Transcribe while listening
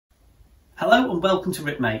Hello and welcome to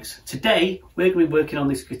Rick Makes. Today we're going to be working on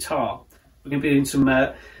this guitar. We're going to be doing some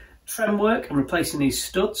trem work and replacing these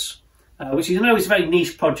studs, which I know is a very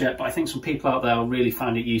niche project, but I think some people out there will really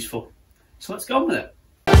find it useful. So let's go on with it.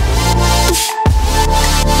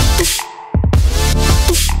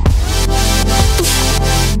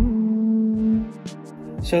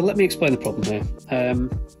 So let me explain the problem here.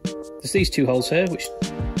 There's these two holes here which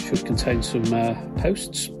should contain some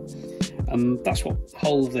posts, and that's what the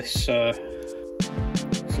whole of this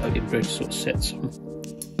floating bridge sort of sits on.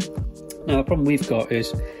 Now the problem we've got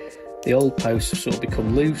is the old posts have sort of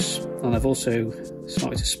become loose, and I've also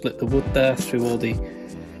started to split the wood there through all the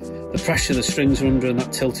pressure the strings are under and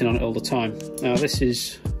that tilting on it all the time. Now this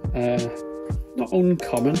is not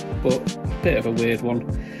uncommon, but a bit of a weird one.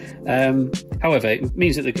 However, it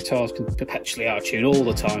means that the guitars can perpetually out of tune all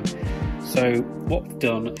the time. So what we've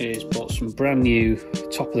done is bought some brand new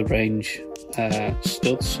top of the range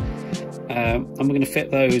studs, and we're going to fit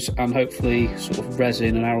those and hopefully sort of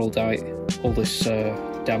resin and araldite all this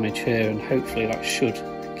damage here, and hopefully that should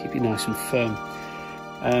keep it nice and firm.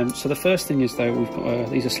 So the first thing is though, we've got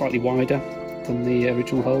these are slightly wider than the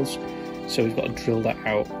original holes, so we've got to drill that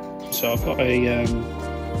out. So I've got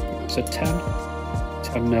it's a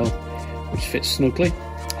 10 mil, which fits snugly.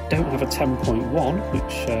 I don't have a 10.1,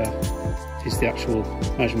 which is the actual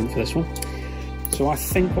measurement for this one. So I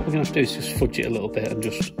think what we're going to have to do is just fudge it a little bit and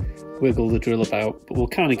just wiggle the drill about, but we'll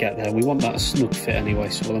kind of get there. We want that snug fit anyway,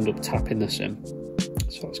 so we'll end up tapping this in.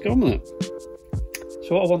 So let's go on with it.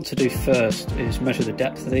 So what I want to do first is measure the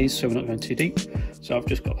depth of these so we're not going too deep. So I've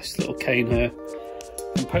just got this little cane here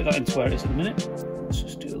and poke that into where it is at the minute. Let's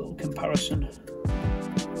just do a little comparison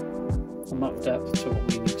on that depth to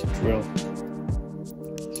what we need to drill.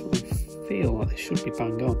 So I feel like they should be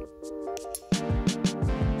bang on.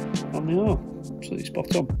 And they are, absolutely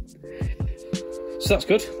spot on. So that's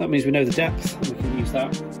good, that means we know the depth and we can use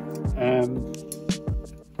that.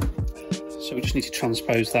 So we just need to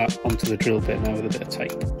transpose that onto the drill bit now with a bit of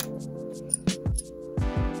tape.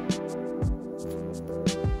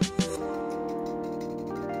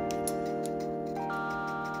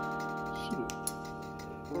 So,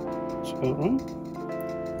 that's about right.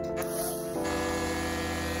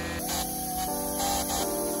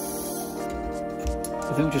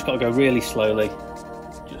 I think we've just got to go really slowly,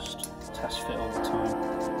 just test fit all the time.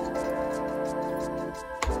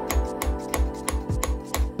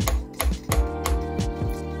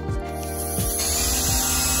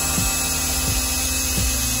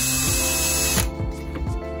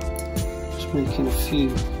 Just making a few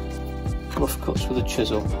rough cuts with a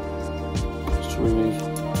chisel, just to remove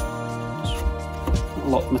a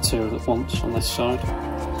lot of material at once on this side,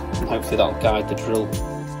 and hopefully that'll guide the drill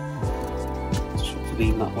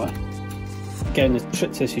that way. Again, the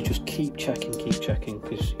trick to this is just keep checking,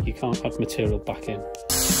 because you can't add material back in.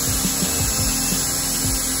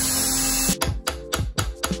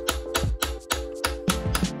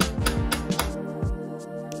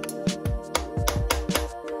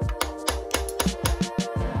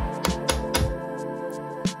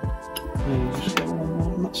 Just get one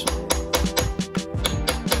more on that side.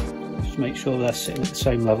 Just make sure they're sitting at the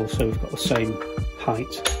same level so we've got the same height.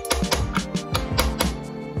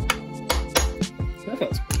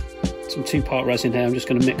 Some two-part resin here. I'm just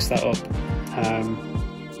going to mix that up.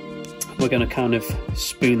 We're going to kind of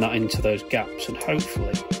spoon that into those gaps, and hopefully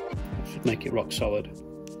it should make it rock solid.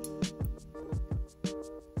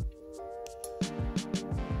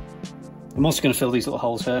 I'm also going to fill these little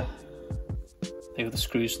holes here. They were the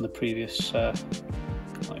screws from the previous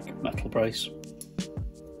like metal brace.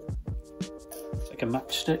 Take a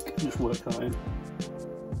matchstick and just work that in.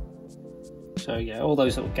 So yeah, all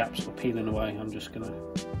those little gaps are peeling away. I'm just going to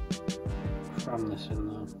cram this in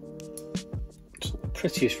there. It's not the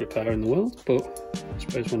prettiest repair in the world, but I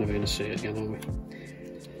suppose we're never going to see it again, are we?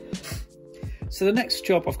 So the next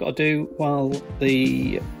job I've got to do while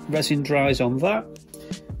the resin dries on that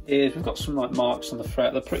is we've got some like marks on the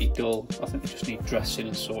fret. They're pretty dull. I think they just need dressing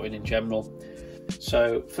and sorting in general.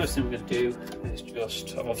 So first thing we're going to do is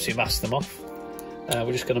just, I've obviously masked them off.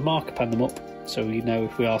 We're just going to marker pen them up so we know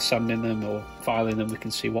if we are sanding them or filing them, we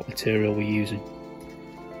can see what material we're using.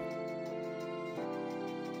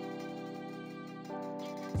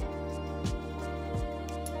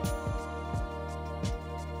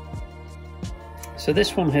 So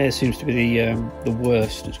this one here seems to be the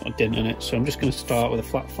worst. It's got a dent in it, so I'm just going to start with a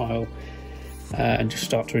flat file and just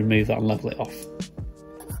start to remove that and level it off.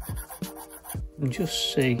 And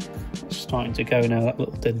just see it's starting to go now, that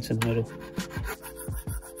little dent in the middle.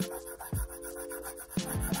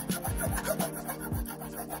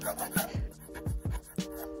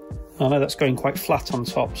 I know that's going quite flat on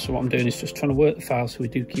top, so what I'm doing is just trying to work the file so we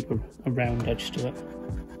do keep a round edge to it.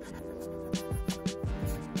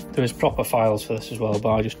 There is proper files for this as well,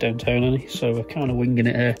 but I just don't own any, so we're kind of winging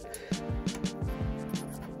it here.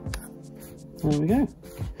 There we go.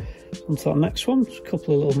 On to that next one. There's a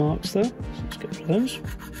couple of little marks there, so let's get rid of those.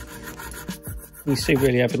 You see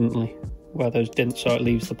really evidently where those dints are, it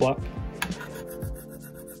leaves the black.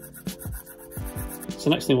 So the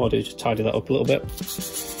next thing we'll do is just tidy that up a little bit.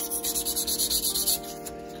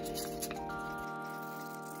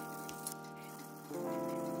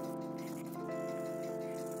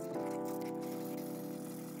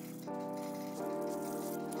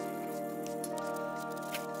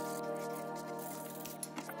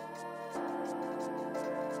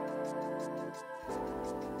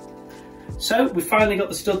 So we finally got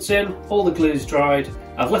the studs in, all the glue's dried.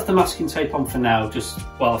 I've left the masking tape on for now, just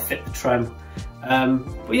while I fit the trem.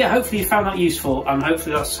 But yeah, hopefully you found that useful, and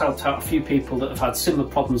hopefully that's helped out a few people that have had similar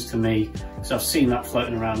problems to me, because I've seen that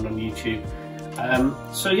floating around on YouTube.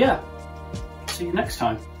 So yeah, see you next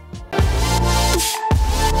time.